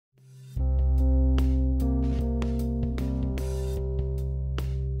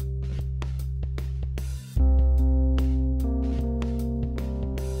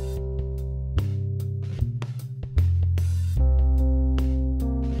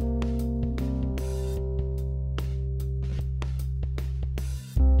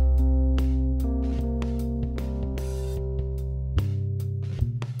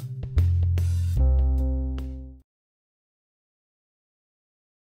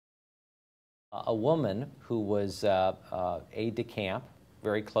A woman who was aide de camp,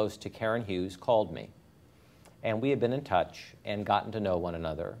 very close to Karen Hughes, called me. And we had been in touch and gotten to know one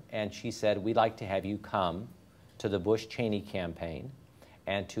another. And she said, we'd like to have you come to the Bush-Cheney campaign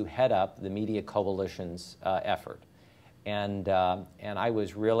and to head up the media coalition's effort. And I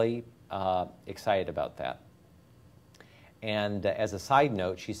was really excited about that. And as a side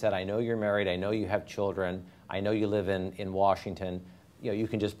note, she said, I know you're married, I know you have children, I know you live in Washington. You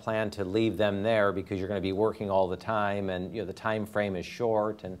can just plan to leave them there because you're going to be working all the time, and the time frame is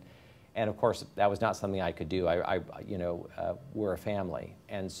short. And of course, that was not something I could do. We're a family.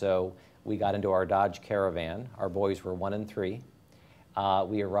 And so we got into our Dodge Caravan. Our boys were 1 and 3.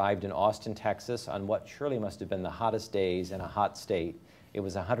 We arrived in Austin, Texas on what surely must have been the hottest days in a hot state. It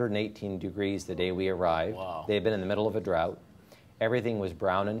was 118 degrees the day we arrived. Wow. They had been in the middle of a drought. Everything was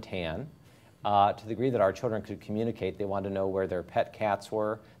brown and tan. To the degree that our children could communicate, they wanted to know where their pet cats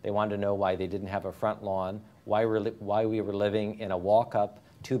were. They wanted to know why they didn't have a front lawn, why we were living in a walk-up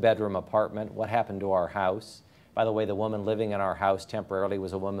 2-bedroom apartment, what happened to our house. By the way, the woman living in our house temporarily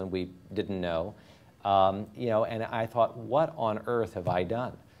was a woman we didn't know. And I thought, what on earth have I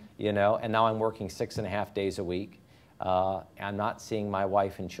done? And now I'm working 6.5 days a week. I'm not seeing my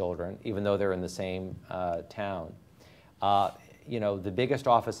wife and children, even though they're in the same town. The biggest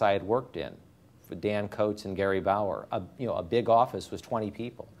office I had worked in, for Dan Coates and Gary Bauer, a big office was 20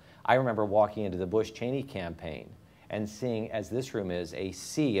 people. I remember walking into the Bush-Cheney campaign and seeing, as this room is, a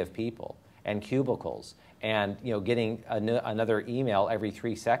sea of people and cubicles and getting another email every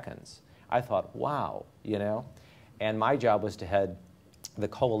 3 seconds. I thought, wow, And my job was to head the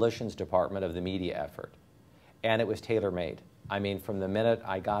coalitions department of the media effort. And it was tailor-made. I mean, from the minute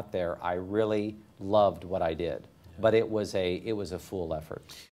I got there, I really loved what I did. But it was a full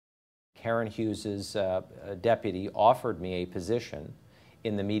effort. Karen Hughes's deputy offered me a position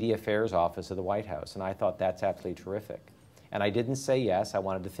in the media affairs office of the White House, and I thought that's absolutely terrific. And I didn't say yes. I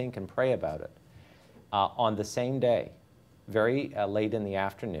wanted to think and pray about it. On the same day, very late in the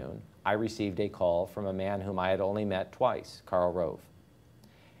afternoon, I received a call from a man whom I had only met twice, Karl Rove.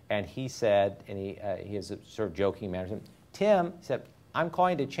 And he said, and he is a sort of joking manner, Tim, he said, I'm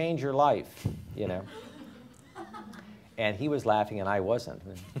calling to change your life, And he was laughing and I wasn't.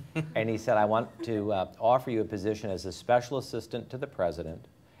 And he said, I want to offer you a position as a special assistant to the president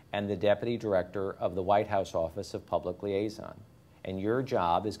and the deputy director of the White House Office of Public Liaison. And your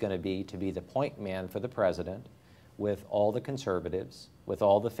job is going to be the point man for the president with all the conservatives, with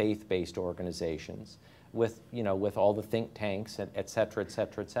all the faith-based organizations, with all the think tanks, et cetera, et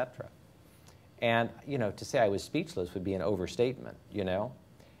cetera, et cetera. And, to say I was speechless would be an overstatement,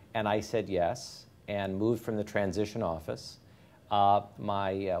 And I said yes, and moved from the transition office.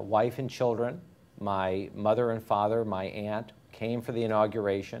 My wife and children, my mother and father, my aunt came for the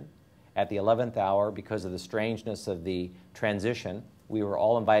inauguration. At the 11th hour, because of the strangeness of the transition, we were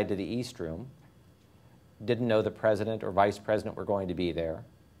all invited to the East Room. Didn't know the president or vice president were going to be there.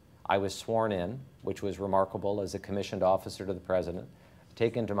 I was sworn in, which was remarkable, as a commissioned officer to the president,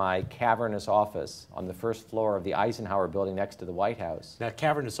 taken to my cavernous office on the first floor of the Eisenhower building next to the White House. That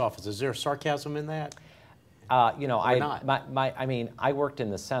cavernous office, is there sarcasm in that? I worked in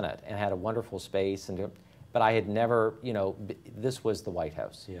the Senate and had a wonderful space, but I had never, this was the White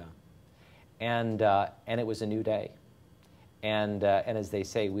House. Yeah. And it was a new day. And as they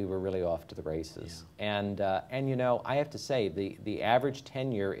say, we were really off to the races. Yeah. And I have to say, the average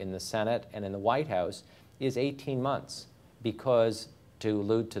tenure in the Senate and in the White House is 18 months because, to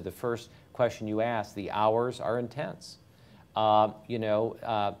allude to the first question you asked, the hours are intense. There's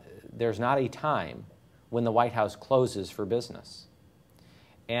not a time when the White House closes for business.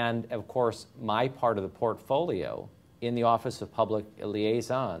 And of course, my part of the portfolio in the Office of Public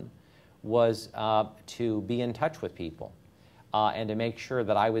Liaison was to be in touch with people and to make sure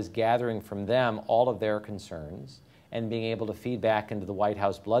that I was gathering from them all of their concerns and being able to feed back into the White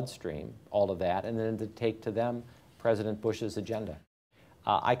House bloodstream all of that, and then to take to them President Bush's agenda.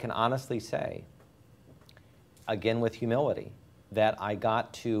 I can honestly say, again with humility, that I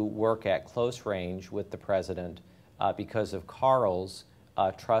got to work at close range with the president because of Karl's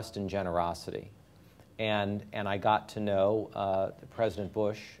trust and generosity. And I got to know President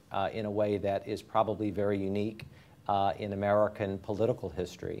Bush in a way that is probably very unique in American political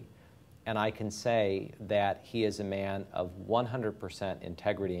history. And I can say that he is a man of 100%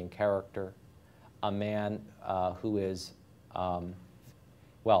 integrity and character, a man who is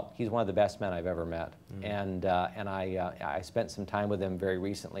well, he's one of the best men I've ever met. Mm. And I spent some time with him very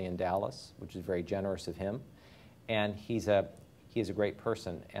recently in Dallas, which is very generous of him. And he is a great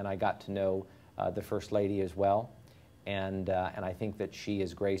person. And I got to know the First Lady as well. and I think that she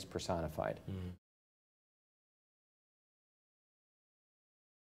is grace personified.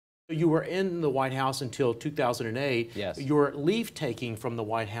 You were in the White House until 2008. Yes. Your leave taking from the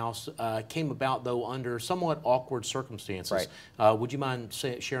White House came about, though, under somewhat awkward circumstances. Right. Would you mind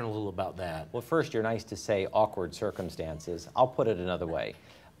sharing a little about that? Well, first, you're nice to say awkward circumstances. I'll put it another way.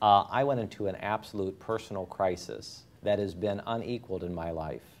 I went into an absolute personal crisis that has been unequaled in my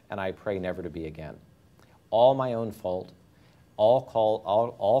life, and I pray never to be again. All my own fault,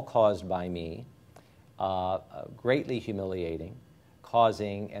 all caused by me, greatly humiliating,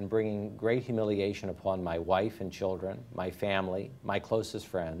 causing and bringing great humiliation upon my wife and children, my family, my closest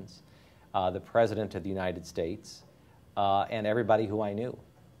friends, the President of the United States, and everybody who I knew,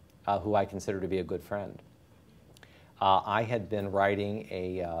 who I consider to be a good friend. I had been writing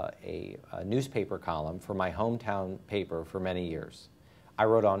a newspaper column for my hometown paper for many years. I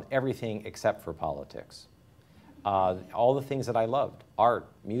wrote on everything except for politics. All the things that I loved, art,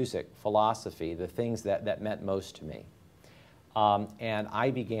 music, philosophy, the things that meant most to me. And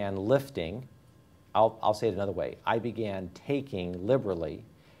I began lifting, I'll say it another way, I began taking liberally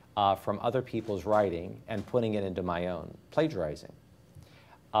from other people's writing and putting it into my own, plagiarizing.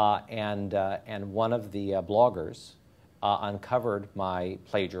 And one of the bloggers uncovered my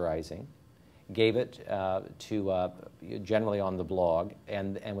plagiarizing, gave it to generally on the blog,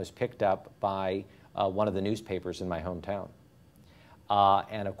 and was picked up by one of the newspapers in my hometown.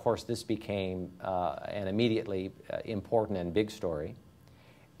 And of course, this became an immediately important and big story.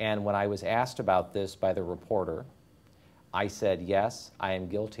 And when I was asked about this by the reporter, I said, yes, I am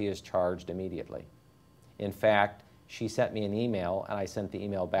guilty as charged immediately. In fact, she sent me an email, and I sent the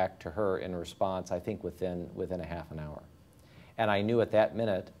email back to her in response, I think within a half an hour. And I knew at that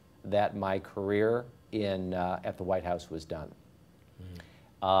minute that my career at the White House was done.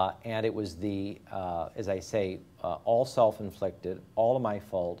 And it was as I say, all self-inflicted, all of my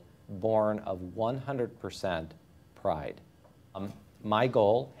fault, born of 100% pride. My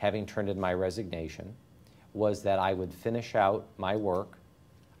goal, having turned in my resignation, was that I would finish out my work.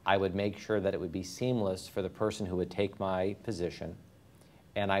 I would make sure that it would be seamless for the person who would take my position,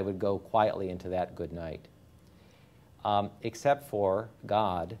 and I would go quietly into that good night. Except for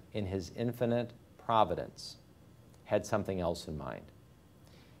God, in His infinite providence, had something else in mind.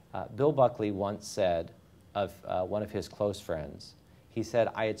 Bill Buckley once said of one of his close friends, he said,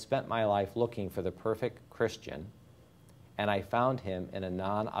 I had spent my life looking for the perfect Christian, and I found him in a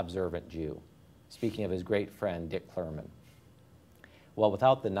non-observant Jew, speaking of his great friend, Dick Clerman. Well,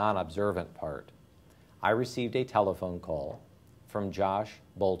 without the non-observant part, I received a telephone call from Josh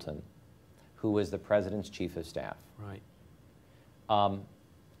Bolten, who was the President's Chief of Staff. Right.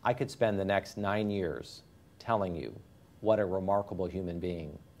 I could spend the next 9 years telling you what a remarkable human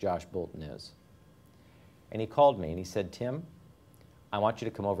being Josh Bolten is. And he called me and he said, Tim, I want you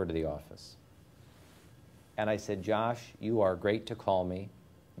to come over to the office. And I said, Josh, you are great to call me.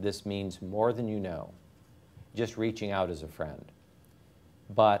 This means more than you know, just reaching out as a friend.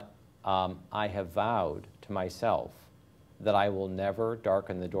 But I have vowed to myself that I will never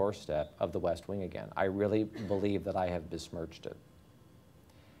darken the doorstep of the West Wing again. I really believe that I have besmirched it.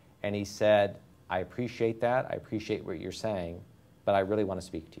 And he said, I appreciate that. I appreciate what you're saying, but I really want to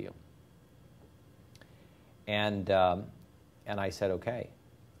speak to you. And I said, okay.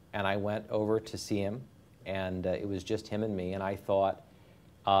 And I went over to see him, and it was just him and me, and I thought,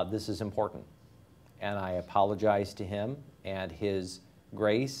 this is important. And I apologized to him, and his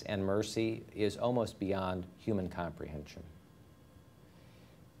grace and mercy is almost beyond human comprehension.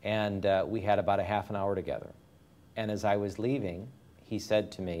 And we had about a half an hour together. And as I was leaving, he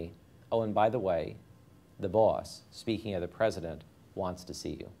said to me, oh, and by the way, the boss, speaking of the President, wants to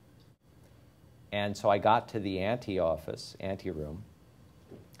see you. And so I got to the ante room,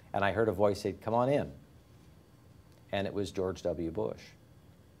 and I heard a voice say, come on in. And it was George W. Bush,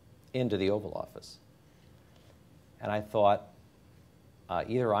 into the Oval Office. And I thought,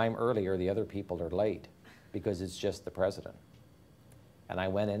 either I'm early or the other people are late, because it's just the President. And I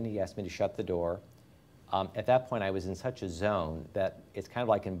went in, he asked me to shut the door. At that point, I was in such a zone that it's kind of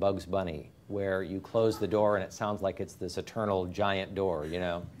like in Bugs Bunny, where you close the door and it sounds like it's this eternal giant door, you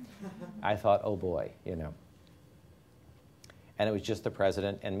know. I thought, oh boy, you know. And it was just the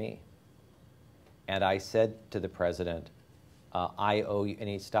President and me. And I said to the President, I owe you, and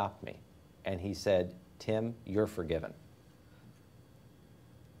he stopped me. And he said, Tim, you're forgiven.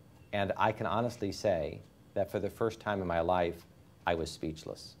 And I can honestly say that for the first time in my life, I was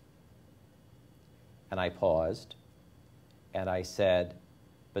speechless. And I paused, and I said,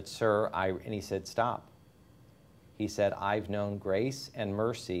 but sir, and he said, stop. He said, I've known grace and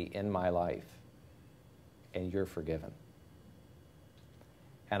mercy in my life. and you're forgiven.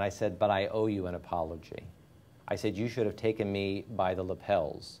 And I said, but I owe you an apology. I said, you should have taken me by the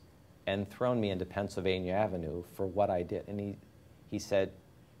lapels and thrown me into Pennsylvania Avenue for what I did. And he said,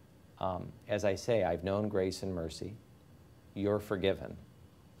 as I say, I've known grace and mercy. You're forgiven.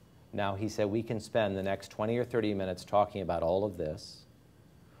 Now, he said, we can spend the next 20 or 30 minutes talking about all of this,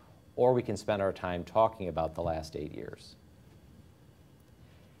 or we can spend our time talking about the last 8 years.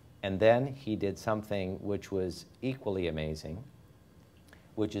 And then he did something which was equally amazing,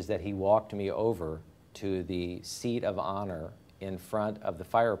 which is that he walked me over to the seat of honor in front of the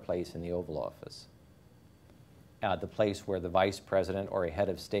fireplace in the Oval Office, the place where the vice president or a head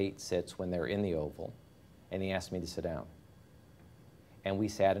of state sits when they're in the Oval, and he asked me to sit down. And we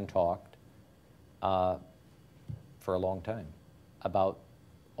sat and talked for a long time about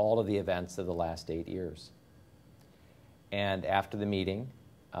all of the events of the last 8 years. And after the meeting,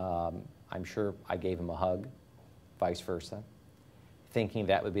 I'm sure I gave him a hug, vice versa, thinking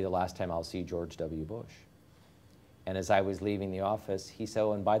that would be the last time I'll see George W. Bush. And as I was leaving the office, he said,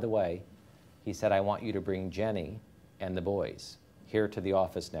 oh, and by the way, he said, I want you to bring Jenny and the boys here to the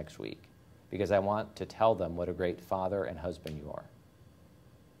office next week because I want to tell them what a great father and husband you are.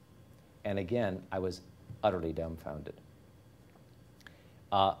 And again, I was utterly dumbfounded.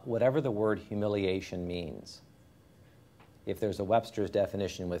 Whatever the word humiliation means, if there's a Webster's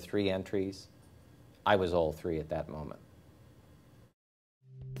definition with 3 entries, I was all 3 at that moment.